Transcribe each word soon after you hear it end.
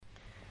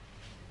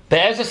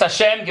Be'ezus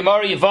Hashem,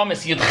 Gemara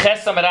Yevamis, Yud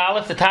Ches Amar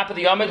Aleph, the top of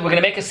the Amid, we're going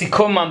to make a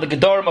sikum on the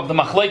Gedorim of the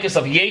Machlokes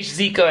of Yesh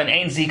Zika and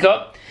Ein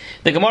Zika.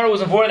 The Gemara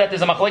was informed that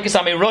there's a Machlokes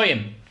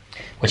Amiroyim,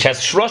 which has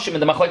Shroshim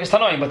in the Machlokes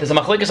Tanoim, but there's a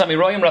Machlokes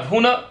Amiroyim, Rav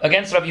Huna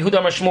against Rav Yehuda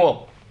Amar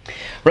Shmuel.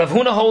 Rav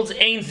Huna holds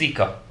Ein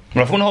Zika.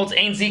 Rav Huna holds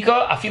Ein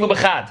Zika, Afilu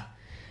B'chad.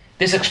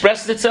 This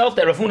expresses itself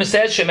that Rav Huna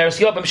says,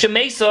 Shemeres Yobim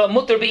Shemeisa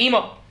Mutter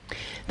Be'ima.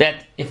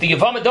 That if the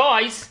Yavama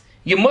dies,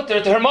 you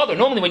mutter to her mother.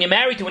 Normally when you're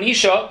married to an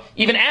Isha,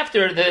 even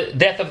after the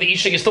death of the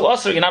Isha, you're still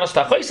usher, you're not a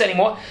stachos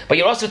anymore, but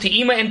you're usher to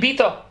Ima and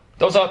Bita.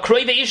 Those are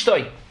Kroive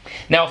Ishtoi.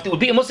 Now if there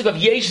would be a musik of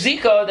Yesh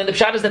Zika, then the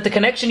pshat is that the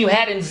connection you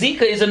had in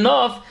Zika is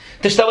enough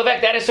to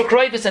shtelavek that is so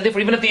Kroivis, and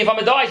therefore even if the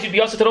Yavama dies, you'd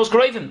be usher to those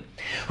Kroivim.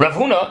 Rav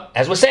Huna,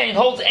 as we're saying,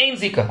 holds Ein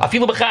Zika,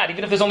 Afilu B'chad,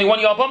 even if there's only one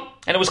Yavam,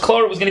 and it was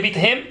clear it was going to be to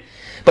him,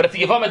 but if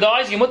the Yavama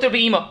dies, you mutter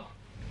Be'ima.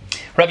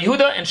 Rav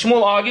Yehuda and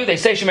Shmuel argue, they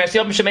say Shemeres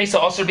Yobim Shemeisa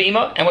Asr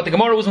Be'ima, and what the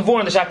Gemara was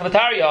informed in the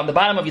Shaklavataria on the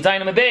bottom of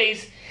Yitayim and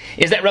Beis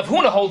is that Rav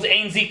Huna holds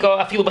Ein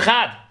Zika Afilu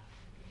B'chad.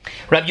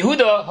 Rav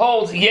Yehuda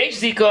holds Yesh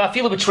Zika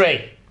Afilu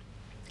B'trei.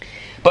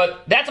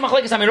 But that's a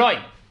Machlekes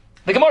Amiroyim.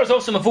 The Gemara is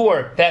also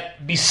mavur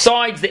that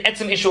besides the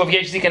etzem issue of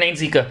Yesh Zika and Ein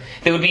Zika,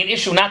 there would be an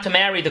issue not to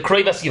marry the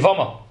Kroivas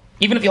Yavama.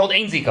 Even if you hold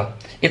Ein Zika,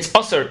 it's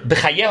Asr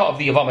B'chayeha of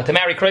the Yavama to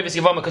marry Kroivas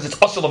Yavama because it's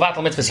Asr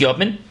Levatal Mitzvahs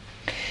Yavmin.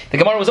 The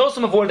Gemara was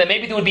also mavur that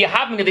maybe there would be a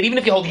having that even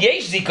if you hold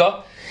Yesh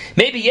Zika,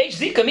 maybe Yesh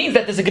Zika means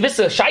that there's a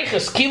gewisse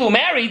shaychus kilu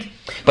married,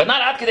 but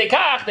not ad kedei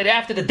kach that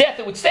after the death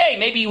it would stay.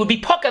 Maybe it would be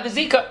paka the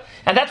Zika,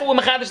 and that's what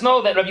we mechadus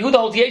know that Rav Yehuda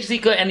holds Yesh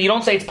Zika, and you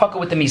don't say it's paka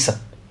with the Misa.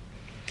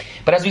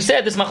 But as we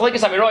said, this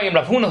machlekes Amiroyim,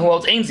 Rav Huna who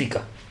holds Ein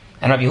Zika,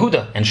 and Rav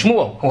Yehuda and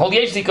Shmuel who hold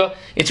Yesh Zika,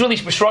 it's really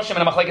b'shroshim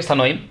and a machlekes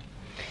Tanoim.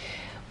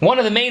 One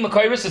of the main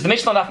makayros is the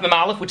Mishnah Daf Mem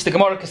Aleph, which the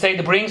Gemara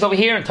Kaseda brings over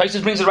here, and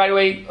Taisus brings it right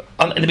away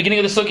in the beginning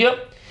of the sugya.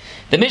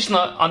 The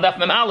Mishnah on Daf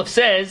Mem Aleph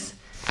says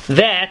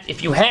that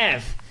if you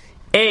have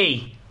a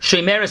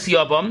Shemeres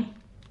Yavam,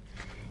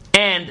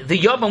 and the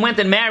Yavam went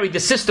and married the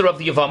sister of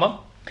the Yavama,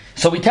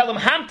 so we tell him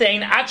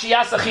Hamtein Achi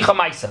Yasa Chicha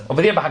Maisa.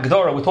 Over there by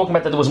Hagdara, we're talking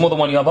about that there was more than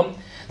one Yavam.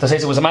 To say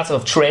it was a matter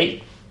of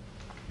trade,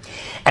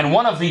 and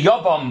one of the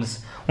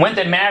Yavams went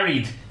and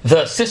married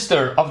the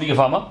sister of the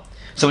Yavama.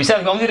 So we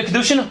said, only the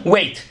Kedushin,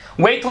 wait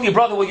till your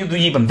brother will you do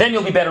Yibam, then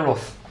you'll be better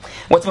off.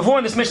 What's before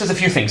in this Mishnah is a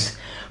few things.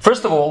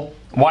 First of all,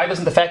 why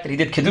doesn't the fact that he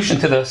did Kedushin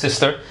to the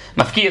sister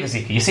mafkiya the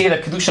Zika? You see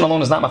that Kedushin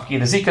alone is not mafkiya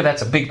the Zika,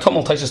 that's a big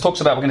tumult Taisus talks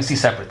about, we're going to see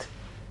separate.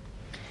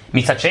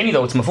 Mitzat Sheni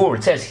though, it's mafur,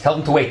 it says, tell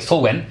him to wait,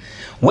 till when?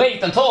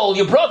 Wait until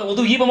your brother will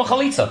do Yibam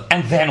Chalitza.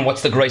 And then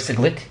what's the Greisig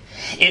Lik?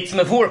 It's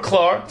mavur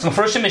klar, it's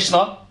mafresh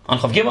Mishnah, on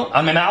Chav Gimel,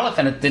 on Mem Aleph,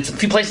 and it's a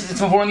few places it's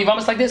mavur on the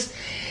Yivamis like this,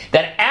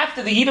 that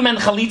after the Yibam and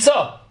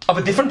Chalitza of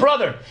a different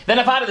brother, then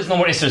Avada there's no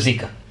more Isser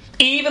Zika.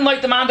 Even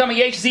like the Mandam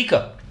Yesh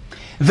Zika.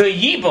 The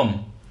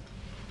Yibam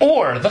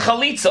or the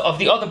Chalitza of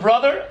the other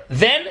brother,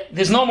 then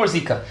there's no more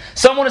Zika.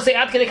 Some want to say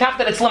Ad Kedei Kach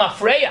that it's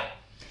Lamafreya,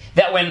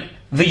 that when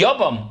the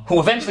Yabam, who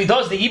eventually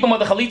does the Yibam of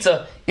the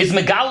Chalitza, is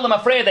Megal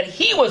Lamafreya, that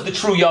he was the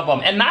true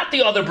Yabam and not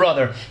the other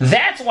brother.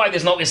 That's why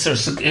there's no Isser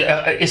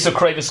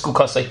Krevis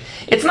Kukasei.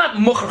 It's not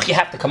Mukhrach, you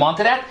have to come on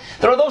to that.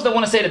 There are those that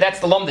want to say that that's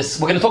the Lumdis.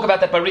 We're going to talk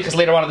about that by Rikas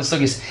later on in the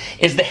Sugis.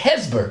 Is the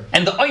Hezber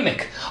and the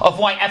Oimik of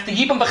why after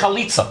Yibam the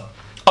Chalitza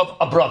of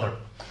a brother,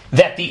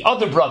 that the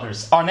other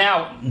brothers are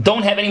now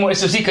don't have any more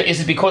Isser Zika,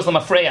 is it because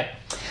Lamafreya?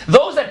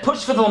 Those that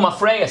push for the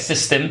Lamafreya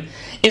system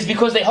is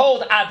because they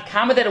hold Ad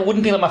Kama that it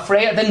wouldn't be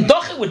Lamafreya, then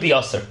Doch it would be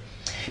Asr.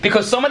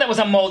 Because someone that was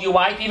a Molyu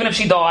wife, even if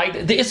she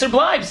died, the Isser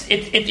blibes.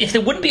 If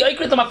there wouldn't be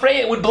Oikrit Lamafreya,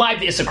 it would blibe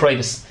the Isser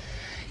Krevis.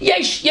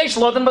 Yesh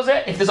Lodan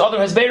Bazeh, if there's other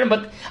Hezberim,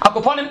 but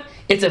Akoponim,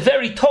 it's a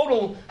very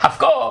total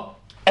Hafkah,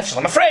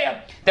 Efshel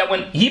Lamafreya, that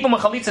when Yibam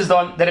Chalitza is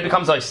done, then it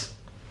becomes Ice.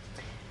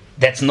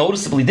 That's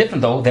noticeably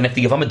different though than if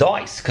the Yavama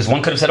dies. Because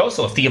one could have said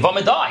also, if the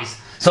Yavama dies,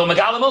 so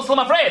Megala Muslim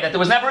afraid that there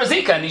was never a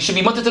Zika and he should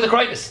be mutter to the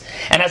Kravis.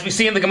 And as we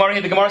see in the Gemara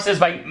here, the Gemara says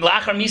by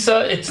Lachar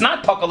Misa, it's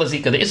not Pakal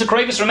Zika, the Issa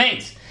Kravis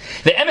remains.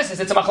 The Emes says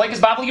it's a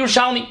Machlekes Babel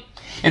Yerushalmi.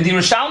 And the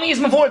Yerushalmi is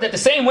Mavor that the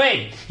same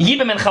way,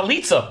 Yibam and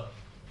Chalitza,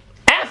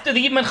 after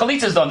the Yibam and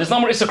Chalitza is done, there's no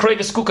more Issa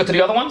Kravis Kuka to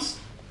the other ones.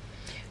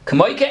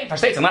 Kamoike,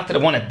 it's not to the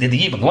one that did the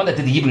Yibam. The one that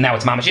did the Yibam now,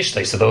 it's Mamash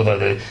Ishtay. So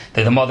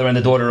the mother and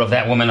the daughter of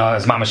that woman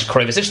is Mamash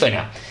Krevis Ishtay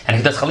now. And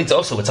if he does Chalitza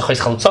also, it's a Chais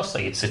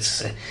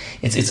Chalitzostay.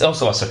 It's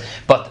also Asr.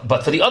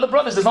 But for the other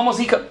brothers, there's almost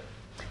Zika.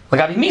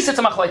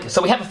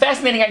 So we have a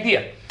fascinating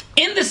idea.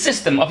 In the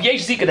system of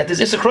Yesh Zika that there's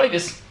Issa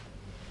Krevis,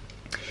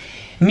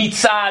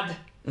 Mitzad,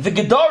 the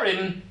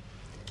Gedorim,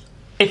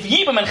 if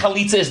Yibam and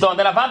Chalitza is done,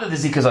 then Avada the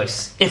Zika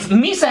Zois. If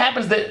Misa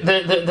happens,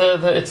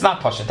 it's not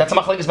Pasha. That's a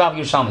Machlekes Babel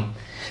Yerushalmi.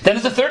 Then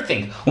there's a third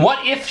thing.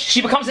 What if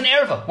she becomes an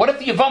Erva? What if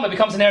the Yavama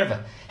becomes an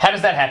Erva? How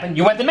does that happen?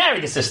 You went and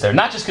married the sister,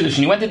 not just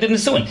Kedushin. You went and did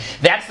Nisuin.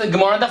 That's the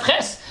Gemara Daf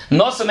Ches.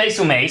 Nosa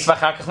Meisu Meis,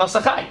 V'achar Kach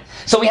Nosa Chai.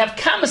 So we have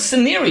kama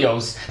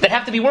scenarios that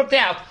have to be worked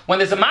out when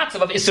there's a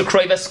matzav of Isser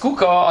Kreves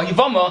Kuka or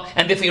Yavama,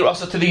 and if you're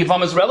also to the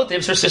Yavama's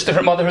relatives, her sister,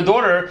 her mother, her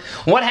daughter.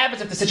 What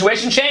happens if the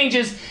situation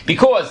changes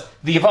because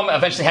the Yavama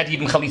eventually had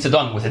Yibam Chalitza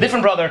done with a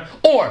different brother,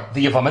 or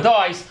the Yavama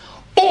dies,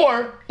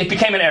 or it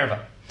became an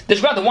Erva?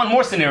 There's rather one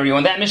more scenario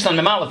in that Mishnah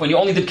Memalef when you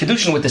only did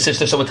Kedushin with the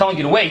sister, so we're telling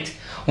you to wait.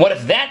 What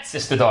if that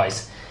sister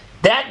dies?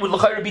 That would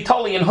l'chayra be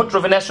totally in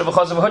Hutra v'Nesra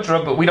v'Chazav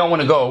v'Hutra, but we don't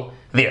want to go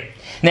there.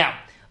 Now,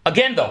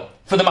 again though,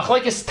 for the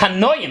Machlekes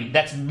Tanoim,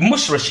 that's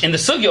mushrish in the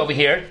sugya over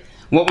here,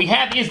 what we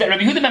have is that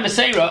Rabbi Yehuda ben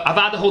Beseira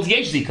Avada holds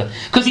Yesh Zika,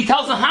 because he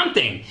tells a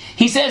hunting.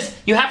 He says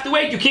you have to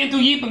wait. You can't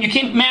do Yibum. You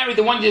can't marry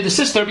the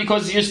sister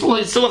because it's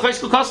still a high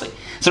school custody.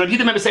 So Rabbi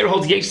Yehuda ben Beseira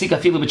holds Yesh Zika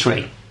Filu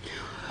Betray.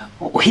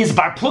 His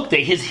Bar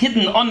Plukte, his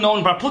hidden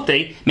unknown Bar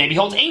Plukte, maybe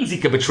holds Ein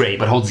Zika Betray,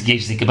 but holds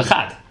Yesh Zika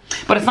Bechad.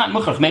 But it's not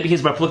Mukhrach. Maybe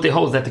his Bar Plukte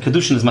holds that the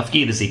Kedushin is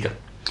Mafki the Zika.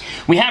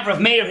 We have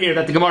Rav Meir here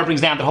that the Gemara brings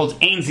down that holds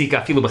Ein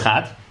Zika Filu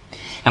Bechad.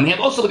 And we have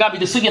also the Gabi,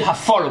 the Sugya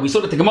Hafara. We saw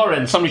that the Gemara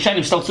and some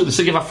Rishonim still to the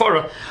Sugya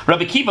Hafara.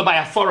 Rabbi Kiva by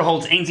Hafara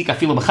holds Ein Zika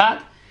Filu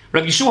Bechad.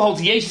 Rabbi Yeshua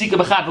holds Yesh Zika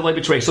Bechad V'loi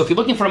B'Trei. So if you're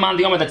looking for a man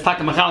the Yomer that's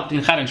talking Machal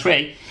between Chad and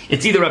Trei,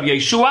 it's either Rabbi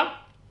Yeshua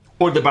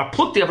or the Bar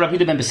Plukte of Rabbi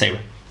Yehuda ben Beseira.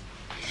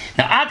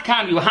 Now, Ad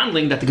Kan, we were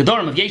handling that the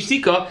Gedorim of Yesh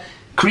Zika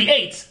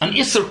creates an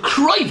Isser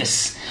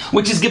Kroivis,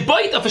 which is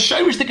Gebayt of a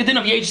Shirish the Gedin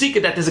of Yesh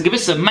Zika, that there's a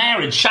Gevissa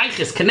marriage,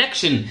 Shaykhis,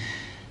 connection,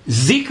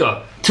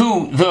 Zika,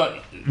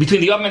 between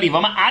the Yobam and the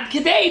Yivama, Ad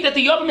Kedei, that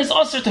the Yobam is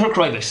also to her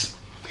Kroivis.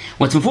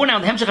 What's before now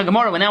in the Hemshech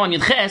HaGemara, we're now on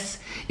Yud Ches,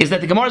 is that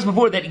the Gemara is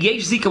before that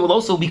Yesh Zika will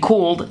also be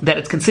called, that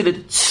it's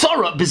considered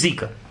Sora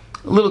Bezika.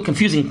 A little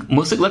confusing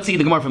musik. Let's see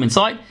the Gemara from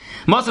inside.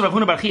 Maser Rav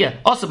Huna Bar Chia,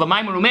 also by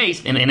Maimer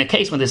Umeis, in a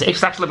case when there's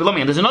Eshach Shlebelomi,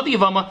 and there's another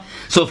Yavama,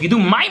 so if you do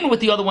Maimer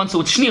with the other one,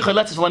 so it's Shniach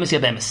Let's V'lemis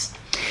Yabemis.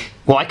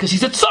 Why? Because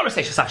he's a Tzoros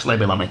Eshach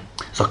Shlebelomi.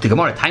 So the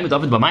Gemara, time with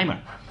David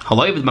B'Maimer.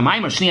 Haloi with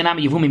B'Maimer, Shniach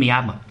Nami Yavumi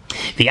Miyavma.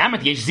 The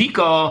Amat Yesh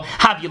Zika,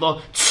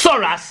 Havilo,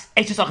 Tzoras,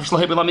 Eshach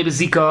Shlebelomi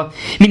B'Zika,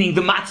 meaning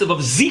the matzav of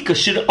Zika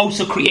should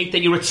also create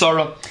that you're a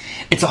Tzora.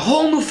 It's a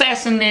whole new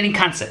fascinating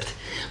concept.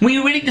 We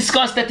already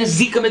discussed that the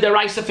Zika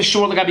Midaraisa for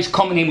sure, the Gabi's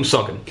common name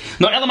Musagim.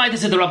 Now, Elamai,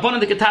 this is the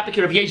Rabbanan, the Ketapik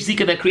here of Yesh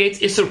Zika that creates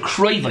Isser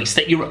Kroivais,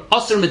 that you're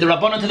Usser with the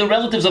Rabbanan to the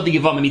relatives of the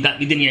Yavama,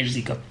 Midin Yesh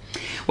Zika.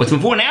 What's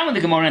before now in the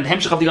Gemara and the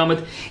Hemshech of the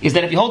Yomid is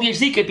that if you hold Yesh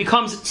Zika, it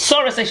becomes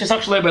Tzoras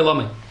Eshach Shalei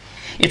Be'Lomai.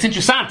 It's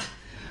interesting.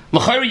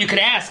 L'chayra, you could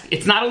ask,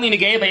 it's not only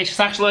Negei by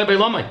Eshach Shalei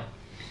Be'Lomai.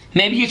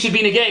 Maybe it should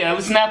be Negei.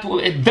 Listen now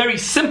to a very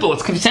simple, it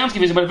sounds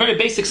confusing, but a very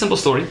basic, simple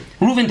story.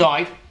 Reuven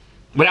died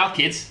without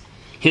kids.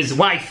 His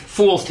wife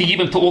falls to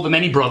Yibam to all the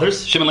many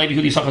brothers. Shimon, Levi,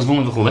 Yehudi, Yisachar,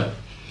 Zvulun, v'chule.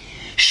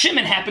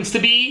 Shimon happens to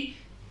be,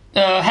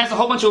 has a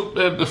whole bunch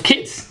of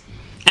kids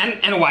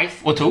and a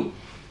wife or two.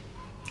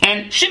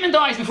 And Shimon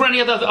dies before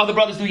any other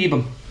brothers do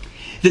Yibam.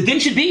 The din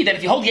should be that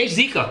if you hold Yesh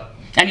Zika,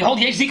 and you hold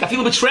Yesh Zika,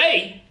 Filu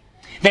B'Trei,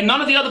 then none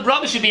of the other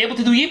brothers should be able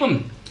to do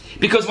Yibam.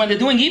 Because when they're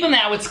doing Yibam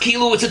now, it's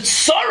Kilu, it's a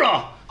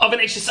Tzara of an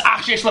Eshes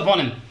Ach Shesh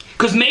Labonim.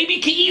 Because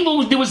maybe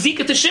Ki'ilu, there was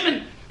Zika to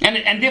Shimon.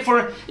 And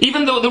therefore,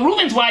 even though the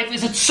Reuven's wife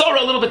is a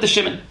Tzora a little bit to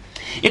Shimon.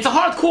 It's a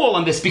hard call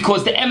on this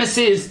because the emes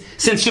is,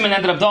 since Shimon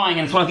ended up dying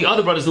and it's one of the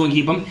other brothers doing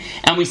Yibam,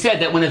 and we said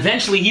that when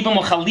eventually Yibam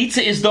or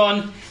Chalitza is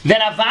done, then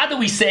Avada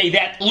we say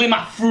that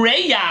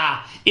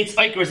Limafreya, it's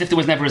Iker as if there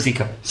was never a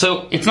Zika.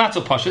 So it's not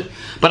so pashut.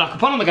 But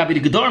Akapan on the Gabi,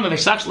 the Gedorim of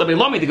Eshach Shalei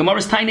Be'Lomai, the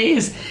Gemara's tiny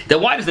is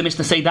that why does the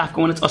Mishnah say Dafka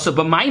when it's also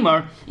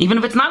B'Maimer, even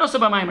if it's not also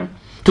B'Maimer?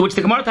 To which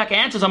the Gemara Taka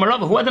answers,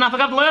 Amarava, who had an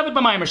Afagav Loyavet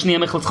B'Maimer,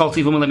 Shniya Mechel Tzchal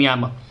Tzivum Elam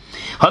Yama.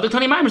 Hadar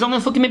Tani Maimer is only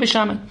in Fukim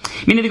Ibishama.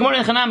 Meaning the Gemara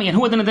in Chanami, and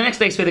who had in the next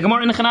day, the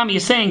Gemara in Chanami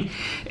is saying,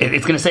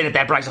 it's going to say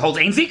that Brisa holds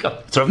Ein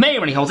Zika. It's Rav Meir,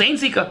 and he holds Ein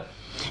Zika.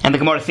 And the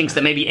Gemara thinks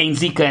that maybe Ein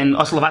Zika and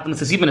Asal Avatim and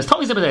Sasibin is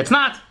totally Zibah. It's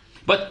not.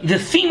 But the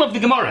theme of the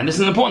Gemara, and this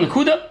is an important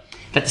Kuda,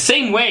 that the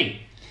same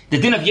way the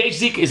din of Yesh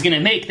Zika is going to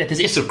make that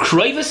there's Isser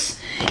Kroivus,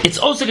 it's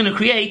also going to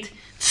create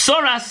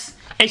Tzoras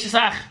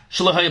Eshesach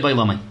Shalahaya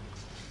Bailamai.